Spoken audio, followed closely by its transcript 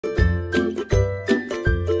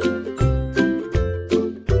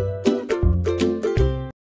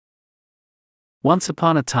Once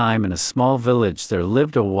upon a time in a small village there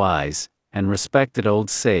lived a wise and respected old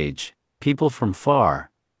sage. People from far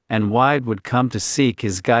and wide would come to seek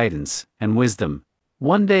his guidance and wisdom.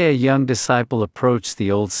 One day a young disciple approached the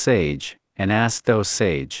old sage and asked, "O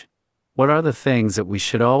sage, what are the things that we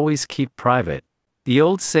should always keep private?" The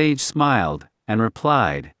old sage smiled and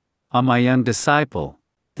replied, "Ah, my young disciple,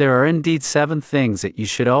 there are indeed 7 things that you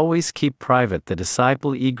should always keep private." The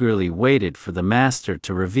disciple eagerly waited for the master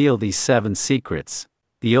to reveal these 7 secrets.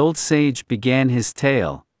 The old sage began his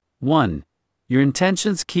tale. 1. Your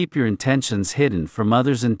intentions. Keep your intentions hidden from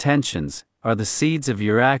others. Intentions are the seeds of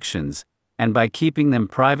your actions, and by keeping them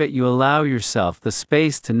private you allow yourself the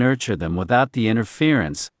space to nurture them without the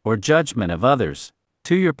interference or judgment of others.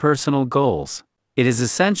 2. Your personal goals. It is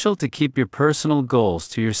essential to keep your personal goals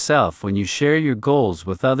to yourself. When you share your goals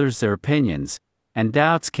with others, their opinions and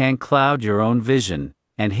doubts can cloud your own vision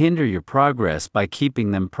and hinder your progress. By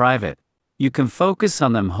keeping them private, you can focus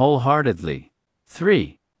on them wholeheartedly.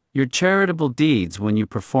 3. Your charitable deeds. When you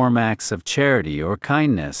perform acts of charity or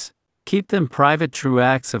kindness, keep them private. True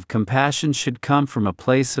acts of compassion should come from a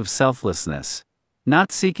place of selflessness,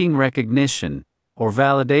 not seeking recognition or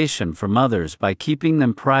validation from others. By keeping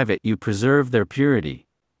them private, you preserve their purity.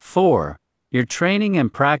 4. Your training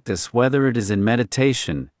and practice. Whether it is in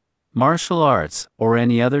meditation, martial arts, or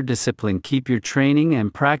any other discipline, keep your training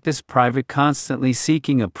and practice private. Constantly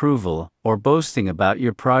seeking approval or boasting about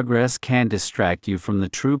your progress can distract you from the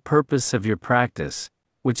true purpose of your practice,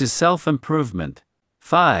 which is self-improvement.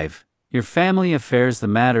 5. Your family affairs. The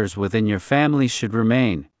matters within your family should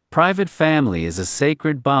remain private. Family is a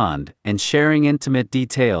sacred bond, and sharing intimate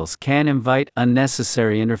details can invite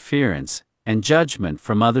unnecessary interference and judgment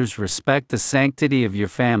from others. Respect the sanctity of your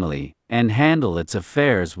family and handle its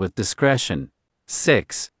affairs with discretion.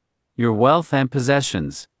 6. Your wealth and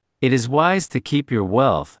possessions. It is wise to keep your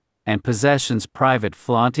wealth and possessions private.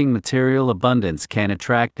 Flaunting material abundance can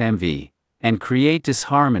attract envy and create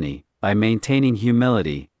disharmony. By maintaining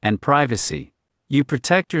humility and privacy, you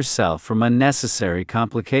protect yourself from unnecessary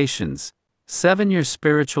complications. 7. Your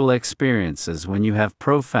spiritual experiences. When you have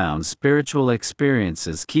profound spiritual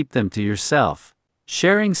experiences, keep them to yourself.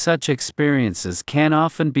 Sharing such experiences can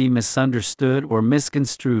often be misunderstood or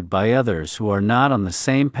misconstrued by others who are not on the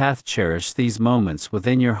same path. Cherish these moments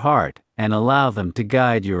within your heart and allow them to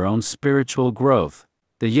guide your own spiritual growth.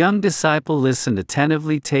 The young disciple listened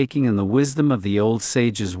attentively, taking in the wisdom of the old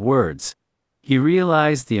sage's words. He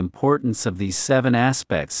realized the importance of these 7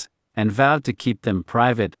 aspects and vowed to keep them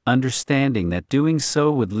private, understanding that doing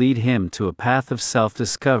so would lead him to a path of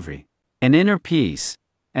self-discovery and inner peace.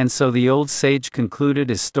 And so the old sage concluded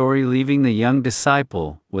his story, leaving the young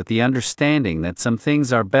disciple with the understanding that some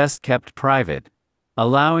things are best kept private,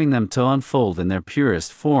 allowing them to unfold in their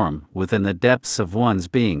purest form within the depths of one's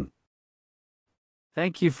being.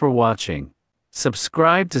 Thank you for watching.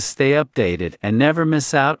 Subscribe to stay updated and never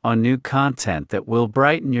miss out on new content that will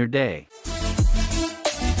brighten your day.